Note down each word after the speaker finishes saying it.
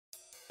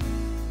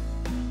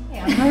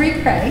I'm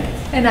Marie Craig.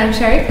 And I'm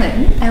Sherry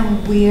Clinton.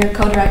 And we're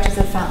co-directors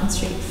of Fountain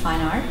Street Fine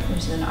Art, which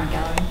is an art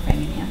gallery in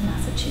Framingham,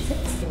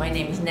 Massachusetts. My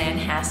name is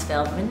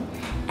Feldman,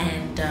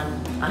 and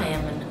I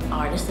am an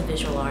artist, a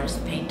visual artist,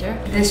 a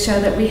painter. This show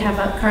that we have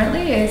up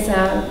currently is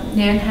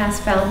Nan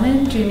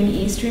Feldman, Dreaming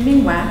East,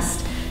 Dreaming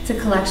West. It's a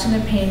collection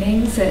of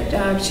paintings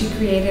that she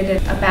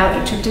created about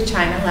a trip to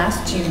China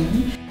last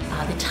June.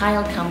 The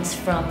title comes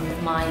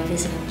from my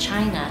visit in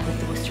China with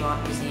the Worcester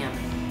Art Museum,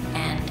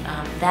 and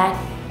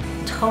that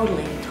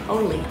totally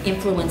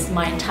influenced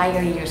my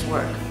entire year's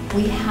work.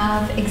 We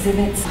have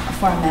exhibits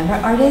for our member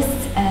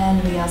artists,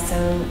 and we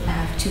also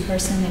have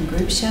two-person and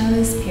group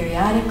shows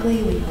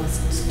periodically. We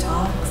host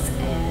talks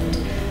and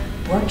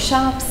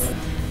workshops.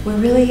 We're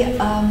really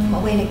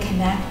a way to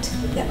connect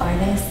the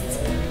artists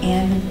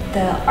and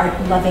the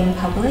art-loving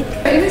public.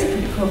 It was a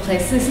pretty cool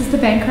place. This is the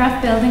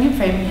Bancroft Building in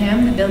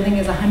Framingham. The building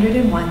is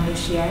 101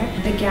 this year.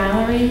 The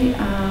gallery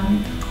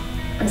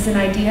is an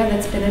idea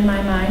that's been in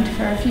my mind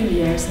for a few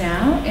years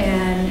now,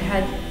 and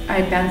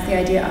I bounced the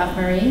idea off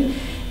Marie,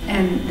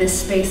 and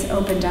this space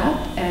opened up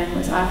and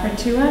was offered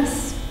to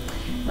us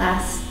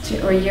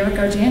a year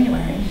ago,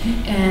 January.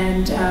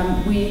 And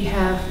we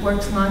have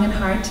worked long and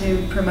hard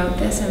to promote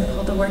this and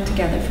pull the work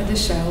together for the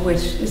show,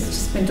 which has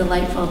just been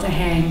delightful to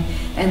hang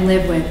and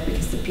live with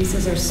because the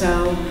pieces are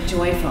so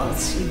joyful.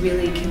 She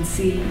really can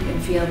see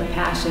and feel the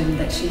passion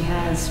that she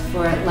has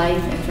for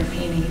life and for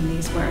painting in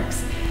these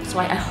works. So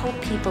I hope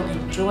people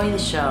enjoy the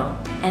show,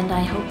 and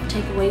I hope to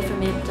take away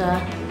from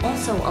it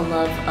also a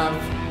love of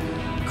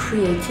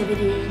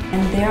creativity.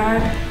 And there are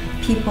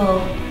people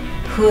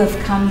who have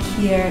come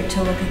here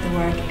to look at the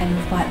work and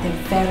who've bought their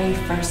very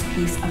first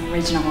piece of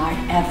original art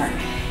ever.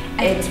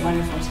 It's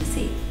wonderful to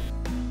see.